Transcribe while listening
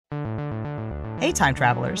Hey, time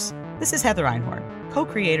travelers. This is Heather Einhorn,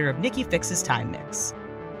 co-creator of Nikki Fix's Time Mix.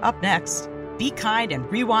 Up next, be kind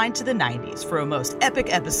and rewind to the 90s for a most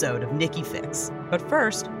epic episode of Nikki Fix. But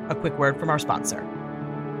first, a quick word from our sponsor.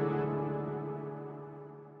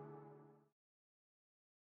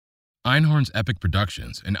 Einhorn's Epic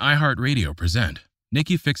Productions and iHeartRadio present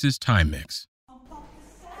Nikki Fix's Time Mix.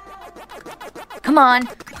 Come on,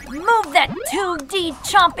 move that 2D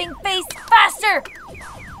chomping face faster!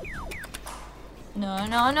 No! I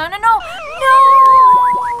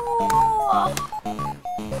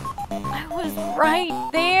was right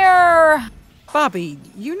there. Bobby,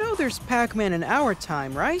 you know there's Pac-Man in our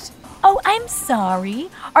time, right? Oh, I'm sorry.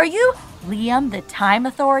 Are you Liam, the Time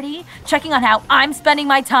Authority, checking on how I'm spending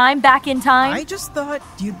my time back in time? I just thought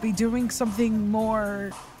you'd be doing something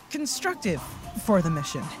more constructive for the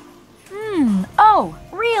mission. Oh,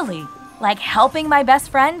 really? Like helping my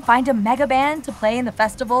best friend find a mega band to play in the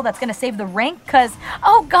festival that's gonna save the rink? Cause,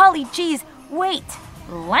 oh golly geez, wait,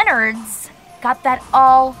 Leonard's got that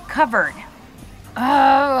all covered.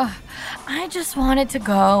 I just wanted to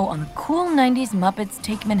go on a cool 90s Muppets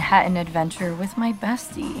Take Manhattan adventure with my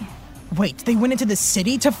bestie. Wait, they went into the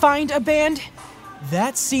city to find a band?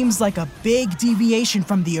 That seems like a big deviation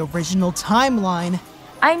from the original timeline.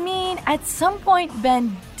 I mean, at some point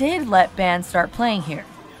Ben did let bands start playing here.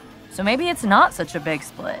 So maybe it's not such a big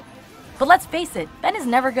split. But let's face it, Ben is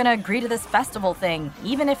never gonna agree to this festival thing,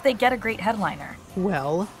 even if they get a great headliner.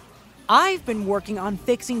 Well, I've been working on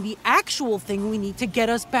fixing the actual thing we need to get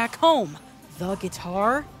us back home. The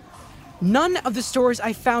guitar. None of the stores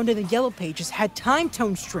I found in the Yellow Pages had time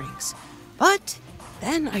tone strings. But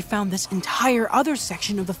then I found this entire other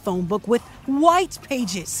section of the phone book with white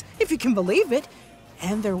pages, if you can believe it.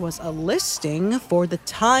 And there was a listing for the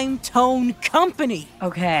Time Tone Company.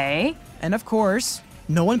 Okay. And of course,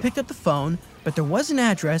 no one picked up the phone, but there was an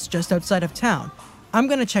address just outside of town. I'm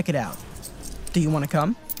gonna check it out. Do you want to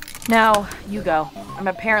come? No, you go. I'm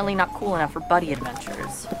apparently not cool enough for buddy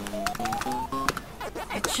adventures.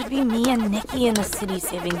 It should be me and Nikki in the city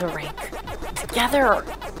saving the rink. Together.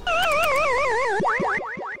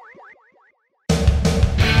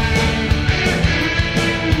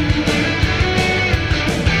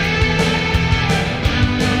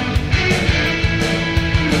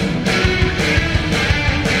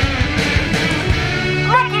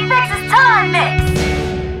 Nikki Fix's Time Mix!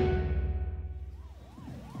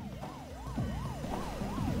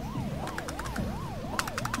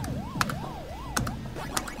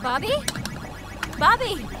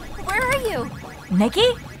 Bobby, where are you? Nikki?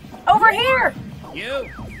 Over here! You!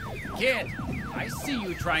 Kid! I see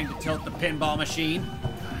you trying to tilt the pinball machine.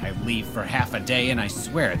 I leave for half a day and I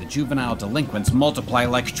swear the juvenile delinquents multiply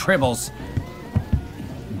like tribbles.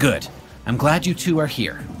 Good. I'm glad you two are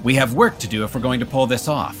here. We have work to do if we're going to pull this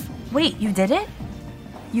off. Wait, you did it?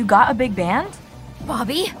 You got a big band?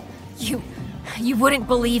 Bobby, you wouldn't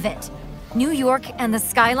believe it. New York and the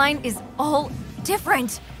skyline is all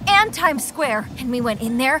different. And Times Square. And we went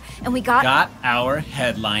in there and we got our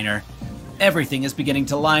headliner. Everything is beginning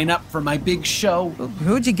to line up for my big show.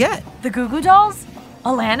 Who'd you get? The Goo Goo Dolls?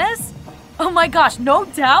 Alanis? Oh my gosh, no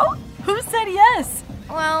doubt? Who said yes?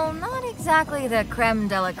 Well, not exactly the creme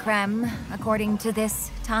de la creme, according to this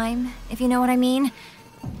time, if you know what I mean.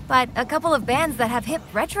 But a couple of bands that have hip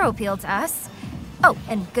retro appeal to us. Oh,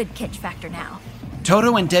 and good kitsch factor now.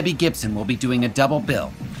 Toto and Debbie Gibson will be doing a double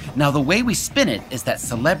bill. Now, the way we spin it is that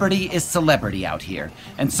celebrity is celebrity out here,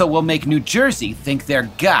 and so we'll make New Jersey think they're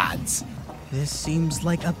gods. This seems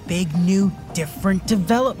like a big, new, different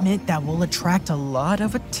development that will attract a lot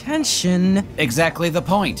of attention. Exactly the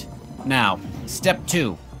point. Now, step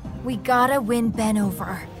 2. We gotta win Ben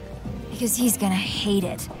over, because he's gonna hate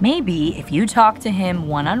it. Maybe if you talk to him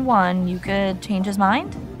one-on-one, you could change his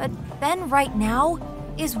mind? But Ben right now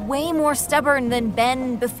is way more stubborn than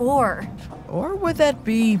Ben before. Or would that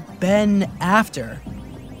be Ben after?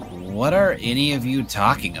 What are any of you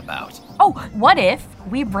talking about? Oh, what if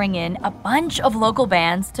we bring in a bunch of local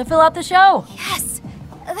bands to fill out the show? Yes!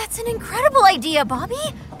 That's an incredible idea, Bobby!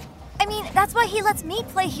 I mean, that's why he lets me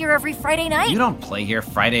play here every Friday night. You don't play here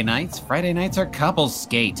Friday nights. Friday nights are couples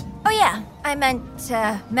skate. Oh yeah, I meant,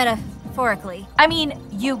 metaphorically. I mean,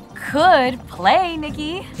 you could play,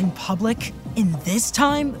 Nikki. In public? In this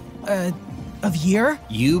time? Of year?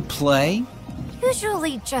 You play?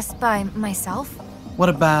 Usually just by myself. What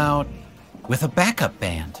about with a backup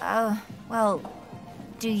band? Well,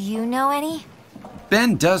 do you know any?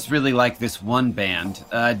 Ben does really like this one band,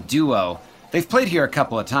 a duo. They've played here a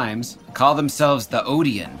couple of times. Call themselves the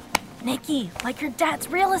Odeon. Nikki, like your dad's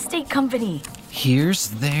real estate company. Here's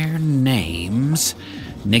their names.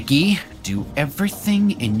 Nikki, Do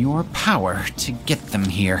everything in your power to get them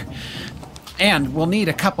here. And we'll need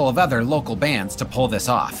a couple of other local bands to pull this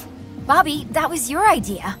off. Bobby, that was your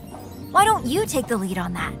idea. Why don't you take the lead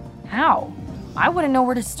on that? How? I wouldn't know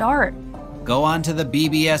where to start. Go on to the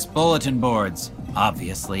BBS bulletin boards,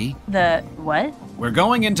 obviously. The what? We're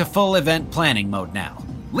going into full event planning mode now.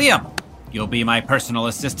 Liam, you'll be my personal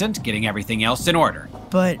assistant, getting everything else in order.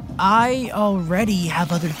 But I already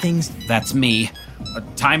have other things. That's me.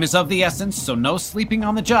 Time is of the essence, so no sleeping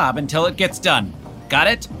on the job until it gets done. Got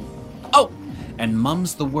it? Oh, and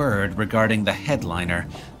mum's the word regarding the headliner.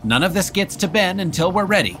 None of this gets to Ben until we're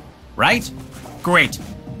ready, right? Great.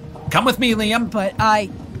 Come with me, Liam. But I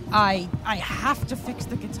have to fix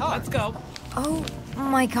the guitar. Let's go. Oh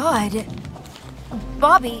my god.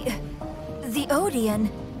 Bobby, the Odeon.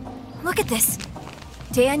 Look at this.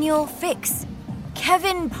 Daniel Fix.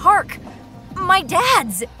 Kevin Park. My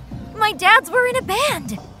dads. My dads were in a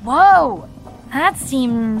band. Whoa! That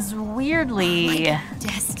seems weirdly...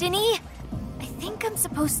 Destiny? I think I'm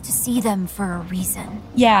supposed to see them for a reason.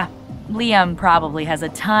 Yeah, Liam probably has a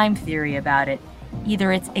time theory about it.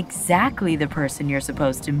 Either it's exactly the person you're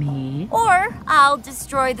supposed to meet, Or I'll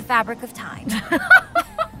destroy the fabric of time.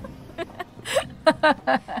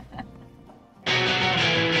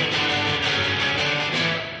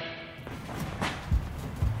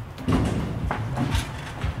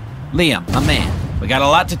 Liam, my man. We got a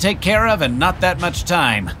lot to take care of and not that much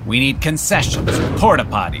time. We need concessions, porta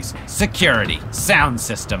potties, security, sound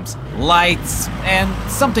systems, lights, and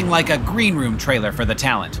something like a green room trailer for the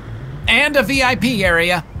talent. And a VIP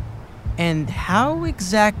area. And how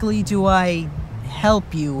exactly do I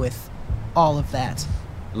help you with all of that?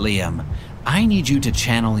 Liam, I need you to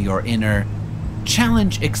channel your inner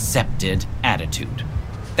challenge accepted attitude.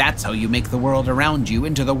 That's how you make the world around you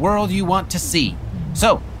into the world you want to see.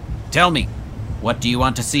 So, tell me, what do you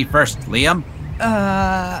want to see first, Liam?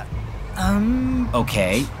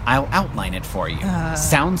 Okay, I'll outline it for you.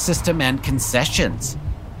 Sound system and concessions.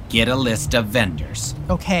 Get a list of vendors.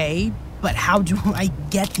 Okay, but how do I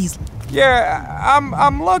get these? Yeah,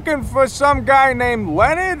 I'm looking for some guy named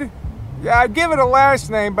Leonard. Yeah, I'd give it a last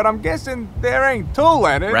name, but I'm guessing there ain't two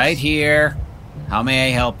Leonards. Right here. How may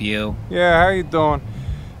I help you? Yeah, how you doing?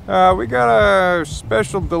 We got a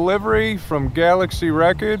special delivery from Galaxy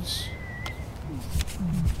Records.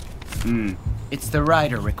 It's the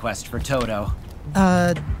rider request for Toto.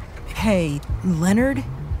 Hey, Leonard?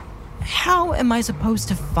 How am I supposed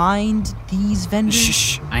to find these vendors?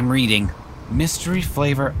 Shh, I'm reading. Mystery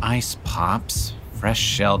flavor ice pops, fresh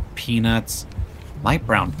shelled peanuts, light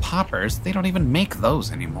brown poppers. They don't even make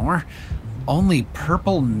those anymore. Only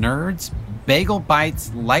purple nerds, bagel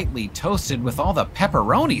bites lightly toasted with all the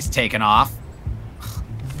pepperonis taken off.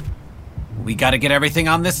 We gotta get everything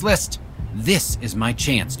on this list. This is my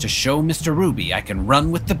chance to show Mr. Ruby I can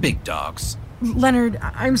run with the big dogs. Leonard,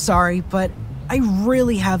 I'm sorry, but I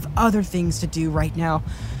really have other things to do right now.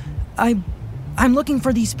 I'm looking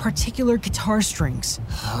for these particular guitar strings.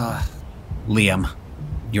 Liam,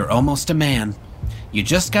 you're almost a man. You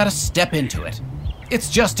just gotta step into it. It's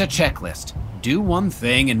just a checklist. Do one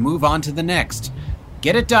thing and move on to the next.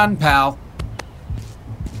 Get it done, pal.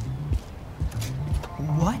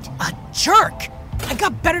 What a jerk! I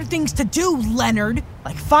got better things to do, Leonard.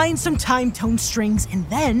 Like find some time tone strings and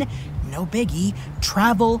then, no biggie,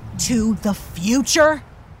 travel to the future.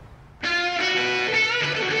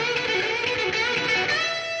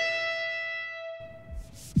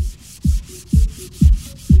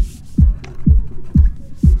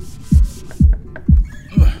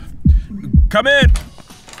 Come in!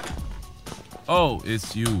 Oh,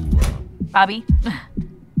 it's you. Bobby?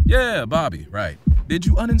 Yeah, Bobby, right. Did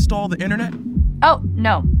you uninstall the internet? Oh,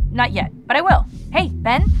 no, not yet, but I will. Hey,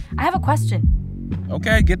 Ben, I have a question.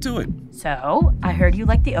 Okay, get to it. So, I heard you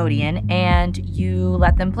like the Odeon, and you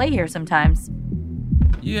let them play here sometimes.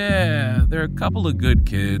 Yeah, there are a couple of good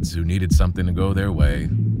kids who needed something to go their way.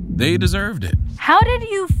 They deserved it. How did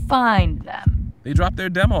you find them? They dropped their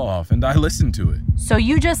demo off, and I listened to it. So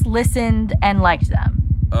you just listened and liked them?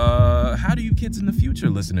 How do you kids in the future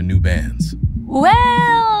listen to new bands?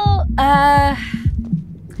 Well,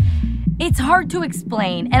 it's hard to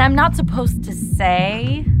explain, and I'm not supposed to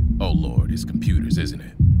say. Oh, Lord, it's computers, isn't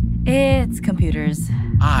it? It's computers.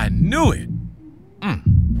 I knew it!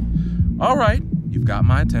 All right, you've got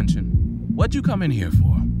my attention. What'd you come in here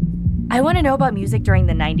for? I want to know about music during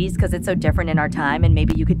the 90s because it's so different in our time, and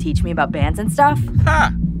maybe you could teach me about bands and stuff.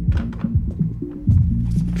 Ha!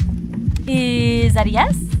 Is that a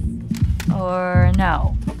yes? Or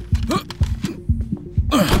no?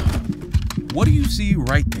 What do you see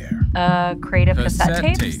right there? Creative cassette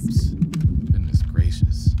tapes? Goodness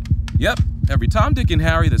gracious. Yep, every Tom, Dick, and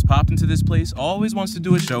Harry that's popped into this place always wants to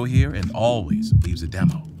do a show here and always leaves a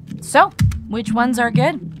demo. So, which ones are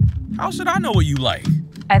good? How should I know what you like?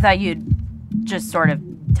 I thought you'd just sort of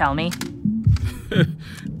tell me.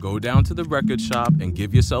 Go down to the record shop and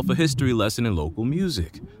give yourself a history lesson in local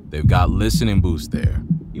music. They've got listening booths there.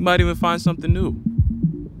 You might even find something new.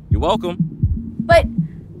 You're welcome. But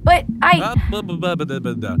I...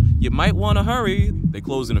 You might want to hurry. They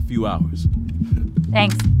close in a few hours.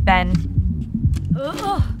 Thanks, Ben.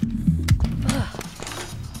 Ugh.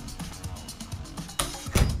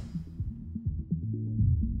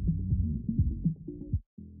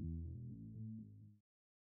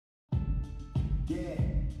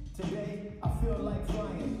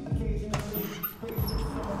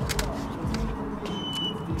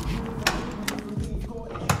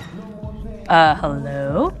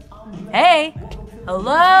 Hello? Hey!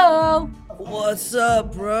 Hello? What's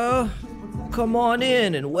up, bro? Come on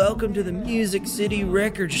in and welcome to the Music City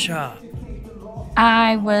Record Shop.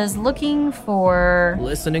 I was looking for...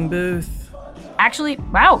 Listening booth? Actually,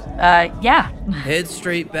 wow, yeah. Head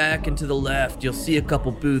straight back and to the left. You'll see a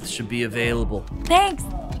couple booths should be available. Thanks. I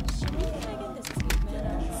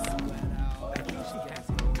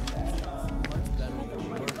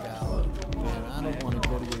don't want to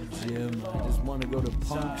go to the gym. I just want to go to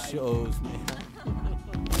punk shows, man.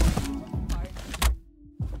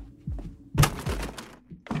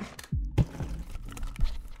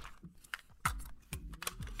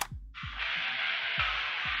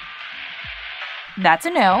 That's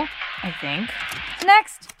a no, I think.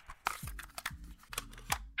 Next.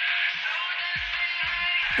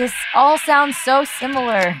 This all sounds so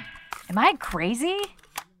similar. Am I crazy?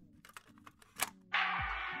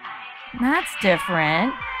 That's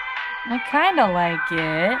different. I kinda like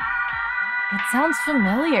it. It sounds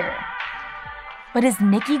familiar. But is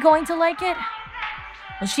Nikki going to like it?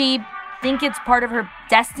 Will she think it's part of her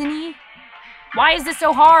destiny? Why is this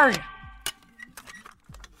so hard?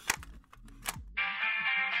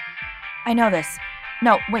 I know this.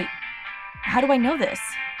 No, wait. How do I know this?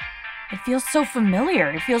 It feels so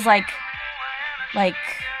familiar. It feels like, oh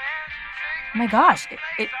my gosh,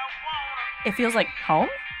 it feels like home?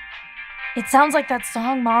 It sounds like that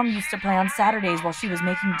song Mom used to play on Saturdays while she was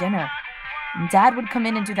making dinner. And Dad would come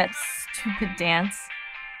in and do that stupid dance.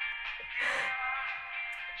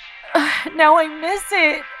 Now I miss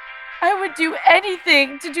it. I would do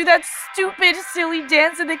anything to do that stupid, silly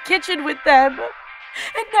dance in the kitchen with them.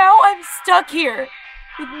 And now I'm stuck here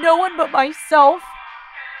with no one but myself.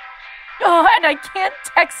 Oh, and I can't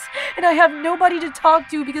text, and I have nobody to talk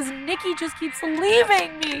to because Nikki just keeps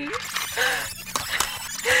leaving me.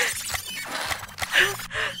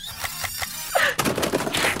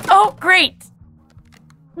 Oh, great.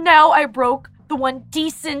 Now I broke the one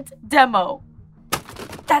decent demo.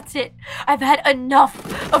 That's it. I've had enough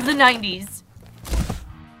of the 90s.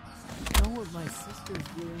 You know what my sister's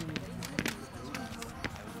doing?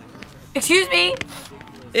 Excuse me?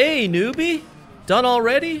 Hey, newbie. Done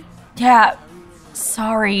already? Yeah,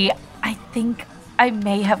 sorry. I think I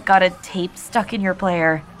may have got a tape stuck in your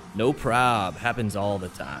player. No prob. Happens all the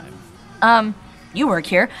time. You work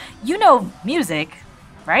here. You know music,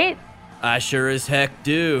 right? I sure as heck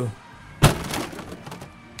do.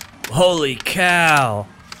 Holy cow.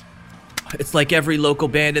 It's like every local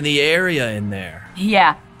band in the area in there.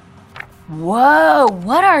 Yeah. Whoa,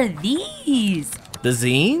 what are these? The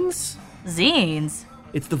zines? Zines?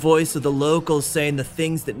 It's the voice of the locals saying the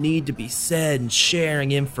things that need to be said and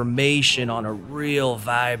sharing information on a real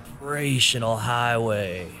vibrational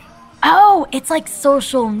highway. Oh, it's like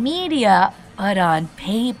social media, but on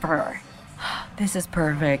paper. This is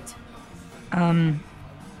perfect. I'm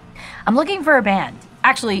looking for a band.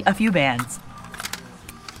 Actually, a few bands.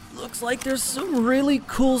 Looks like there's some really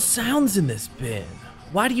cool sounds in this bin.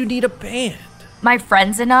 Why do you need a band? My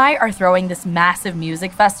friends and I are throwing this massive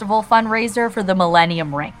music festival fundraiser for the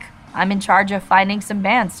Millennium Rink. I'm in charge of finding some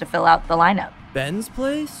bands to fill out the lineup. Ben's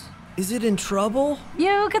place? Is it in trouble?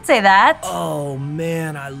 You could say that. Oh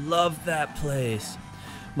man, I love that place.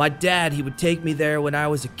 My dad, he would take me there when I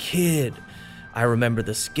was a kid. I remember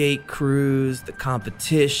the skate crews, the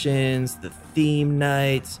competitions, the theme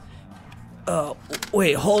nights.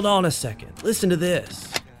 Wait, hold on a second. Listen to this.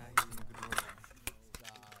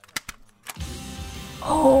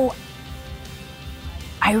 Oh,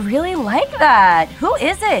 I really like that. Who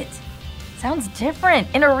is it? Sounds different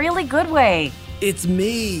in a really good way. It's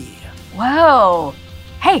me. Whoa.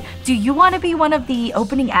 Hey, do you want to be one of the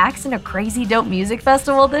opening acts in a crazy dope music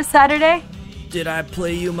festival this Saturday? Did I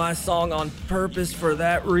play you my song on purpose for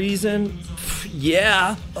that reason?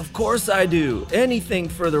 Yeah, of course I do. Anything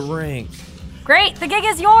for the rink. Great, the gig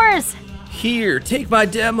is yours. Here, take my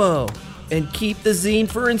demo. And keep the zine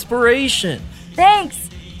for inspiration. Thanks.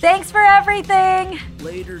 Thanks for everything.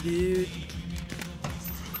 Later, dude.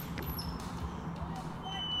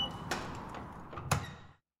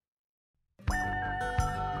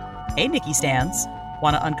 Hey, Nikki Stans.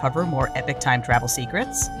 Want to uncover more epic time travel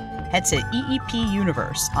secrets? Head to EEP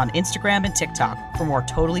Universe on Instagram and TikTok for more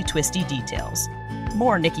totally twisty details.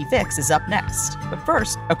 More Nikki Fix is up next. But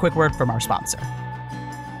first, a quick word from our sponsor.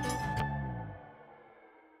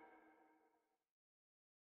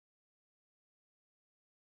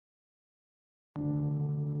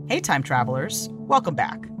 Hey, time travelers. Welcome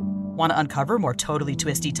back. Want to uncover more totally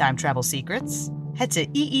twisty time travel secrets? Head to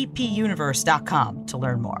eepuniverse.com to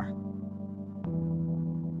learn more.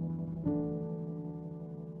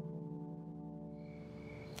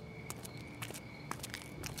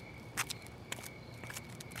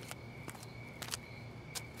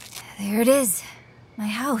 There it is. My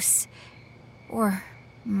house. Or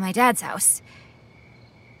my dad's house.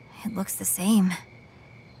 It looks the same.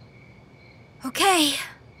 Okay.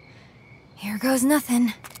 Here goes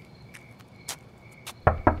nothing.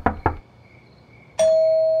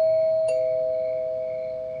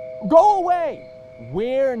 Go away!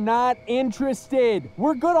 We're not interested.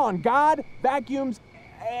 We're good on God, vacuums,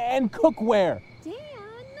 and cookware. Dan,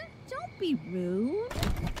 don't be rude.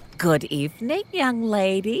 Good evening, young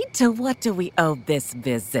lady. To what do we owe this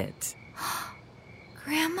visit?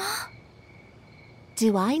 Grandma?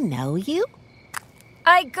 Do I know you?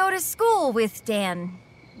 I go to school with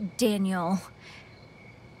Daniel.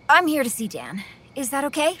 I'm here to see Dan. Is that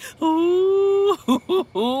okay? Ooh,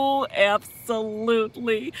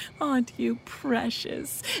 absolutely. Aren't you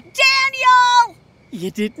precious? Daniel!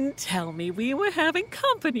 You didn't tell me we were having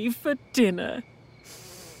company for dinner.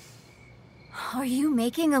 Are you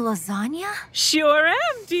making a lasagna? Sure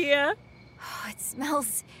am, dear. Oh, it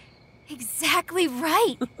smells exactly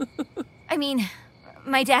right. I mean,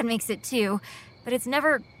 my dad makes it too, but it's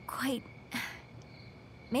never quite...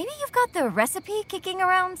 Maybe you've got the recipe kicking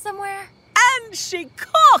around somewhere? And she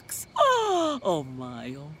cooks! Oh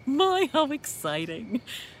my, how exciting.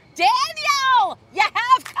 Daniel! You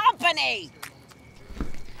have company!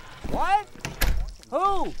 What?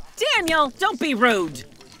 Who? Daniel, don't be rude.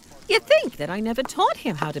 You think that I never taught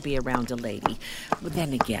him how to be around a lady. But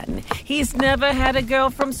then again, he's never had a girl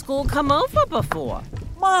from school come over before.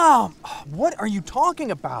 Mom, what are you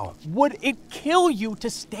talking about? Would it kill you to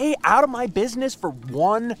stay out of my business for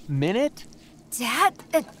 1 minute? Dad?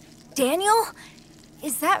 Daniel?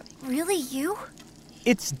 Is that really you?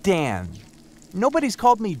 It's Dan. Nobody's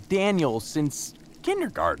called me Daniel since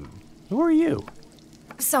kindergarten. Who are you?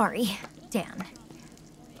 Sorry, Dan.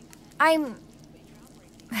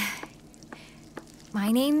 My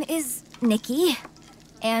name is Nikki,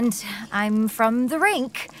 and I'm from the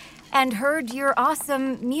rink, and heard your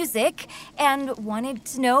awesome music, and wanted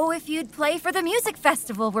to know if you'd play for the music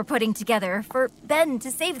festival we're putting together for Ben to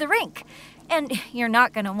save the rink. And you're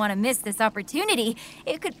not gonna want to miss this opportunity.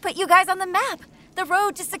 It could put you guys on the map. The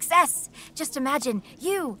road to success. Just imagine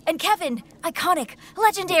you and Kevin, iconic,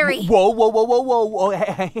 legendary. Whoa.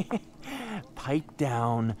 Hey. Pipe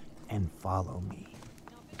down and follow me.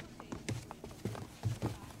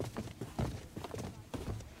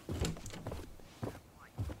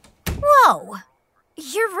 Whoa!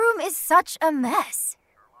 Your room is such a mess.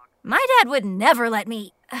 My dad would never let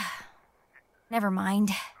me... Never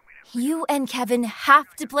mind. You and Kevin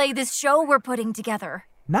have to play this show we're putting together.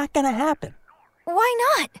 Not gonna happen. Why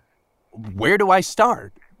not? Where do I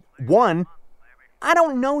start? 1, I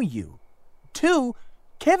don't know you. 2,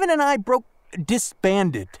 Kevin and I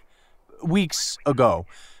disbanded weeks ago.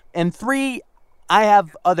 And 3, I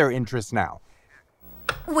have other interests now.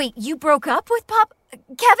 Wait, you broke up with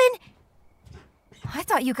Kevin? I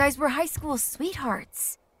thought you guys were high school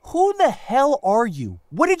sweethearts. Who the hell are you?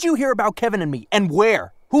 What did you hear about Kevin and me, and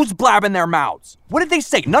where? Who's blabbing their mouths? What did they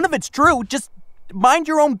say? None of it's true. Just mind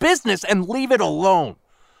your own business and leave it alone.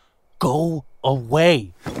 Go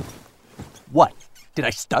away. What? Did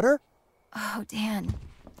I stutter? Oh, Dan.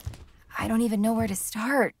 I don't even know where to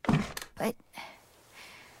start. But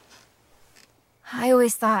I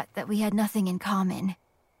always thought that we had nothing in common.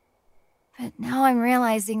 But now I'm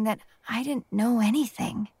realizing that I didn't know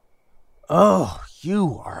anything. Oh,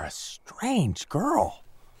 you are a strange girl.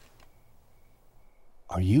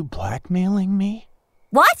 Are you blackmailing me?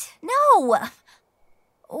 What? No!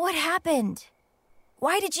 What happened?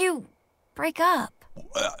 Why did you break up?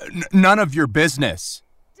 None of your business.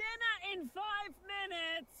 Dinner in 5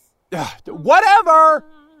 minutes. Whatever!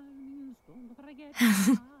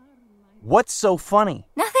 What's so funny?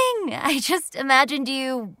 Nothing. I just imagined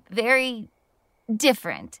you very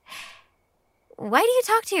different. Why do you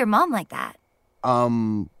talk to your mom like that?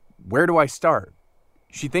 Where do I start?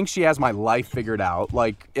 She thinks she has my life figured out,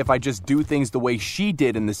 like if I just do things the way she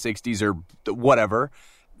did in the 60s or whatever,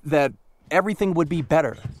 that everything would be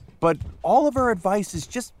better. But all of her advice is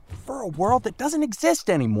just for a world that doesn't exist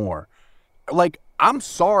anymore. Like, I'm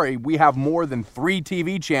sorry we have more than 3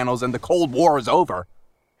 TV channels and the Cold War is over.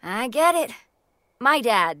 I get it. My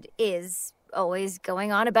dad is always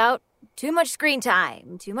going on about too much screen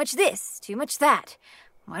time, too much this, too much that.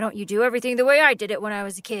 Why don't you do everything the way I did it when I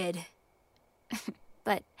was a kid?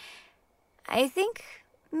 But I think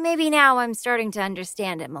maybe now I'm starting to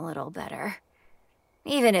understand him a little better.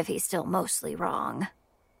 Even if he's still mostly wrong.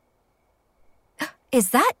 Is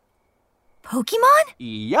that Pokemon?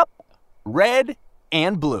 Yep. Red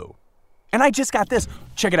and blue. And I just got this.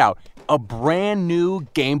 Check it out. A brand new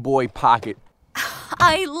Game Boy Pocket.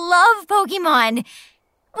 I love Pokemon.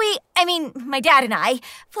 My dad and I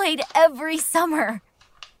played every summer.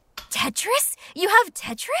 Tetris? You have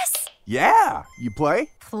Tetris? Yeah. You play?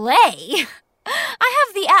 Play? I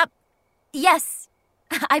have the app. Yes,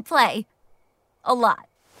 I play. A lot.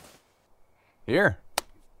 Here.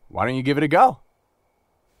 Why don't you give it a go?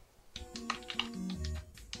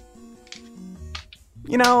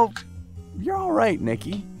 You know, you're all right,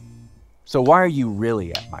 Nikki. So why are you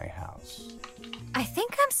really at my house? I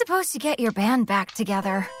think I'm supposed to get your band back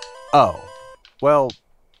together. Oh, well,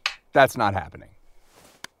 that's not happening.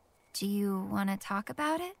 Do you want to talk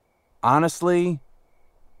about it? Honestly,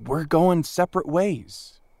 we're going separate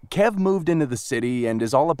ways. Kev moved into the city and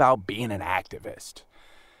is all about being an activist.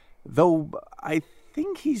 Though I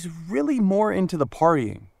think he's really more into the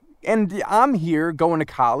partying. And I'm here going to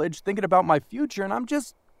college, thinking about my future, and I'm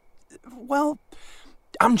just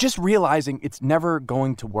realizing it's never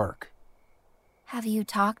going to work. Have you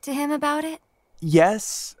talked to him about it?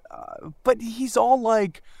 Yes, but he's all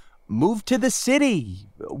like, move to the city.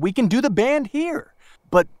 We can do the band here.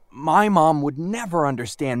 But my mom would never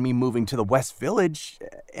understand me moving to the West Village,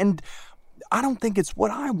 and I don't think it's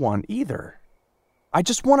what I want either. I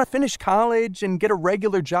just want to finish college and get a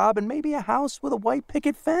regular job and maybe a house with a white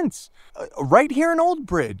picket fence. Right here in Old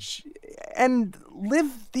Bridge. And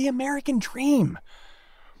live the American dream.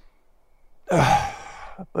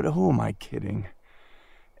 But who am I kidding?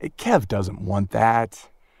 Kev doesn't want that.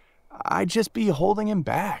 I'd just be holding him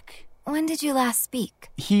back. When did you last speak?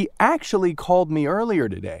 He actually called me earlier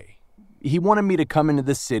today. He wanted me to come into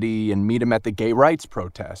the city and meet him at the gay rights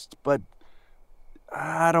protest, but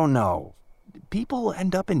I don't know. People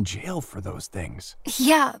end up in jail for those things.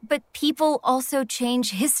 Yeah, but people also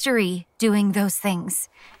change history doing those things.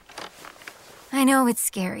 I know it's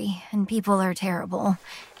scary and people are terrible,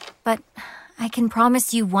 but I can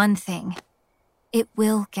promise you one thing. It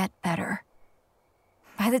will get better.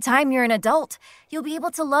 By the time you're an adult, you'll be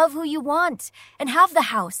able to love who you want and have the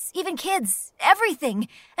house, even kids, everything,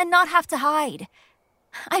 and not have to hide.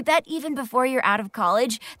 I bet even before you're out of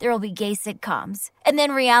college, there will be gay sitcoms, and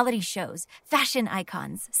then reality shows, fashion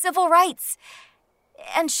icons, civil rights.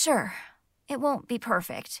 And sure, it won't be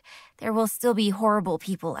perfect. There will still be horrible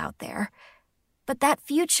people out there. But that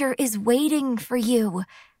future is waiting for you,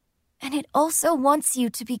 and it also wants you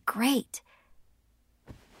to be great.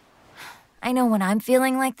 I know when I'm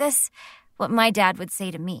feeling like this, what my dad would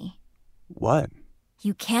say to me. What?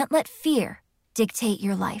 You can't let fear dictate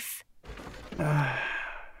your life.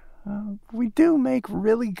 We do make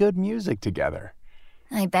really good music together.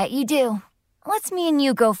 I bet you do. Let's me and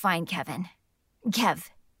you go find Kevin. Kev.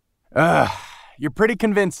 You're pretty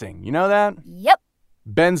convincing, you know that? Yep.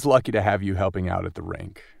 Ben's lucky to have you helping out at the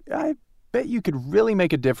rink. I bet you could really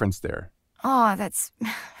make a difference there. Oh, that's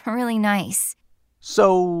really nice.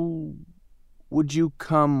 So, would you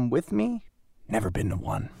come with me? Never been to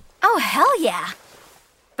one. Oh, hell yeah.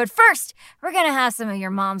 But first, we're gonna have some of your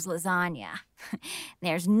mom's lasagna.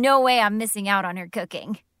 There's no way I'm missing out on her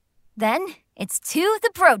cooking. Then, it's to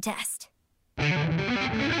the protest.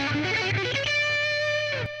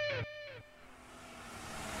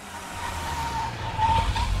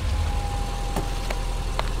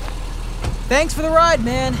 Thanks for the ride,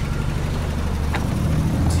 man.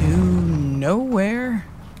 To nowhere?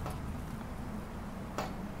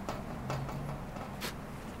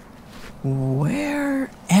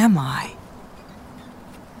 Where am I?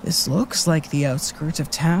 This looks like the outskirts of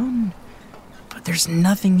town, but there's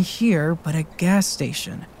nothing here but a gas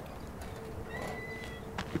station.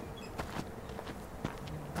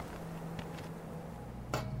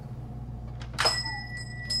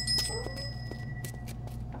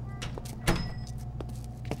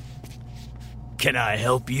 Can I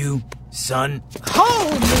help you, son?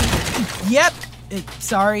 Holy! Yep,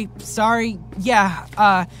 Sorry. Yeah,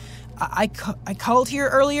 I called here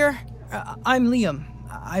earlier. I'm Liam.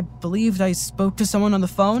 I believed I spoke to someone on the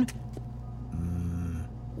phone.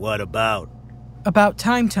 What about? About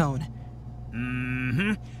Time Tone.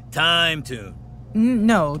 Time Tune.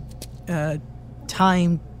 No,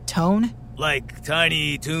 Time Tone? Like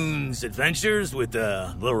Tiny Toon's Adventures with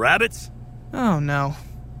little rabbits? Oh, no.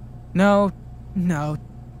 No.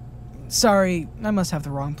 Sorry, I must have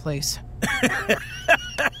the wrong place.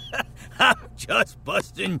 I'm just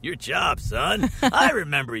busting your chops, son. I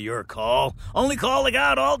remember your call. Only call I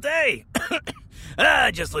got all day.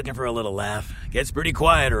 Just looking for a little laugh. Gets pretty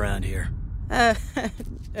quiet around here.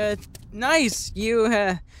 Nice.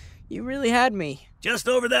 You really had me. Just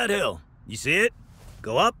over that hill. You see it?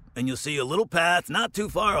 Go up, and you'll see a little path not too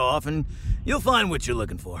far off, and you'll find what you're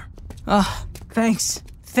looking for. Thanks.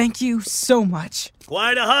 Thank you so much.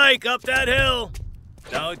 Quite a hike up that hill.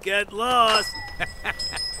 Don't get lost.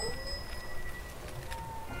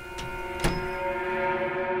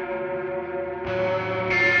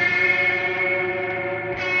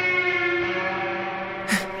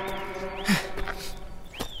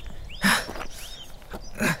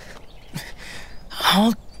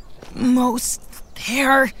 Almost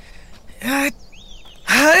there.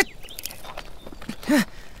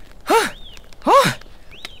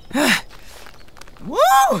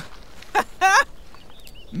 Woo!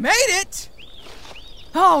 Made it!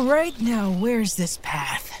 All right, now where's this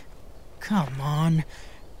path? Come on,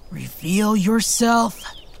 reveal yourself.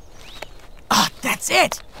 That's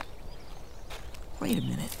it! Wait a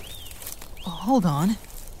minute. Hold on.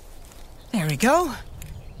 There we go.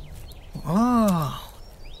 Whoa.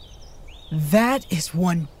 That is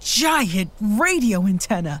one giant radio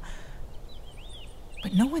antenna.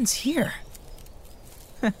 But no one's here.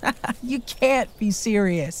 You can't be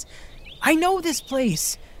serious. I know this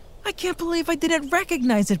place. I can't believe I didn't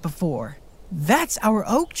recognize it before. That's our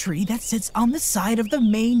oak tree that sits on the side of the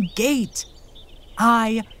main gate.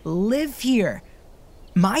 I live here.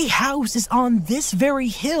 My house is on this very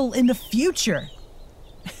hill in the future.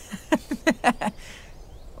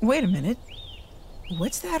 Wait a minute.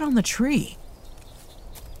 What's that on the tree?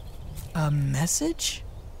 A message?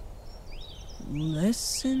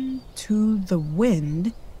 Listen to the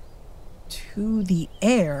wind, to the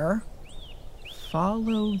air,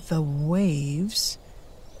 follow the waves.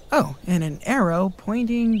 Oh, and an arrow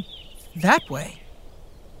pointing that way.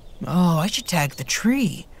 Oh, I should tag the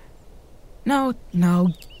tree. No,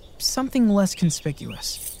 something less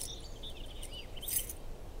conspicuous.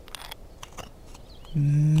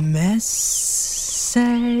 Message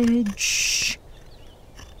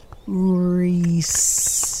received.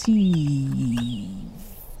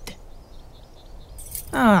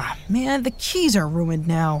 Man, the keys are ruined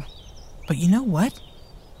now. But you know what?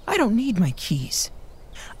 I don't need my keys.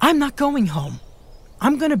 I'm not going home.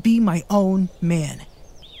 I'm gonna be my own man.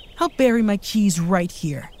 I'll bury my keys right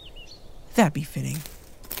here. That'd be fitting.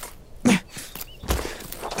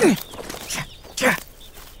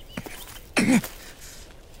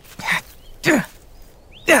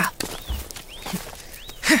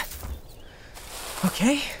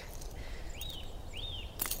 Okay.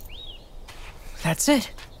 That's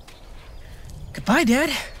it. Goodbye,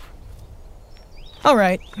 Dad. All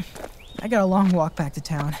right. I got a long walk back to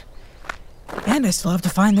town. And I still have to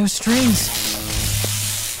find those strings.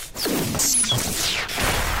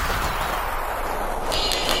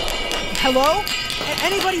 Hello?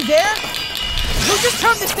 Anybody there? Who just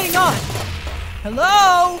turned this thing on?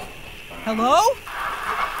 Hello? Hello?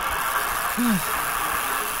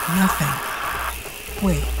 Nothing.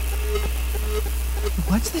 Wait.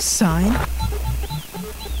 What's this sign?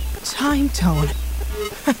 Time Tone.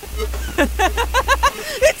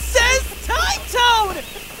 It says Time Tone!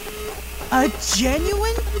 A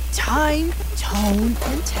genuine Time Tone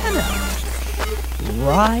antenna.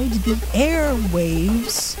 Ride the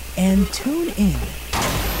airwaves and tune in.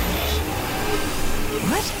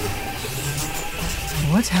 What?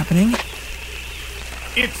 What's happening?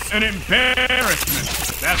 It's an embarrassment,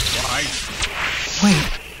 that's why. Wait.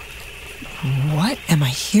 What am I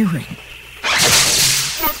hearing?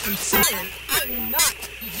 I'm not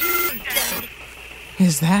you, Dad.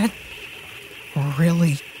 Is that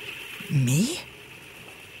really me?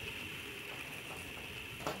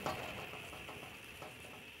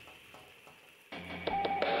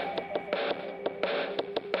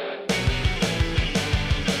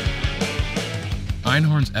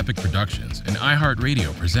 Einhorn's Epic Productions and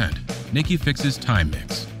iHeartRadio present Nikki Fix's Time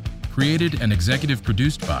Mix. Created and executive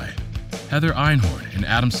produced by Heather Einhorn and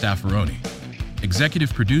Adam Staffaroni.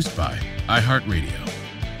 Executive produced by iHeartRadio.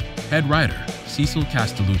 Head writer, Cecil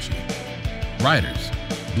Castellucci. Writers: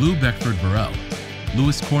 Blue Beckford-Burrell,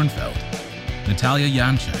 Louis Kornfeld, Natalia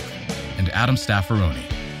Janczek, and Adam Staffaroni.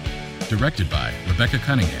 Directed by Rebecca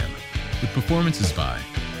Cunningham, with performances by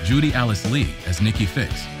Judy Alice Lee as Nikki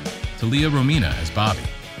Fix, Talia Romina as Bobby,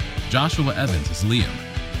 Joshua Evans as Liam,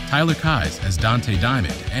 Tyler Keyes as Dante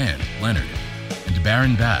Diamond and Leonard, and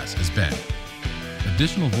Baron Bass as Ben.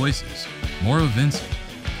 Additional voices: Maura Vincent,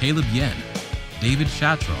 Caleb Yen, David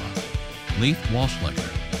Shatraw, Leith Walschlecker,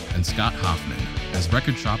 and Scott Hoffman as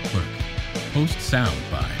Record Shop Clerk. Post sound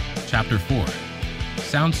by Chapter 4.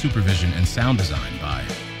 Sound supervision and sound design by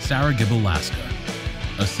Sarah Gibble-Laska.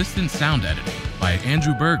 Assistant sound editing by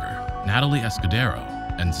Andrew Berger, Natalie Escudero,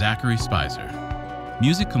 and Zachary Spicer.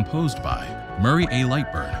 Music composed by Murray A.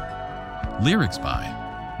 Lightburn. Lyrics by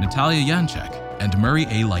Natalia Janczek and Murray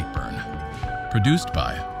A. Lightburn. Produced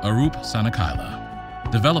by Arup Sanakaila.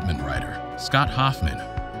 Development writer Scott Hoffman.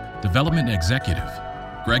 Development executive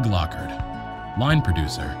Greg Lockard. Line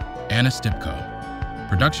producer Anna Stipko.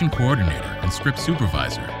 Production coordinator and script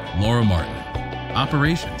supervisor Laura Martin.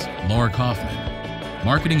 Operations Laura Kaufman.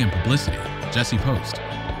 Marketing and publicity Jesse Post.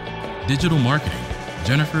 Digital marketing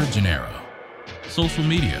Jennifer Gennaro. Social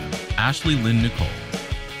media Ashley Lynn Nicole.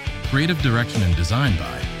 Creative direction and design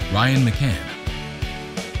by Ryan McCann.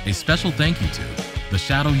 A special thank you to The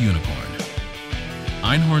Shadow Unicorn.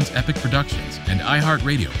 Einhorn's Epic Productions and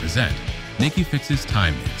iHeartRadio present Nikki Fix's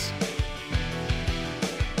Time Mix.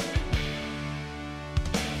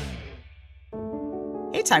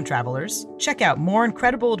 Hey, time travelers. Check out more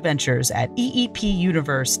incredible adventures at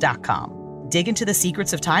eepuniverse.com. Dig into the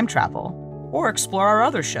secrets of time travel, or explore our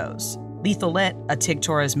other shows. Lethal Lit, A Tig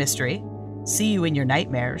Torres Mystery, See You in Your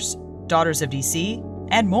Nightmares, Daughters of DC,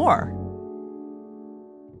 and more.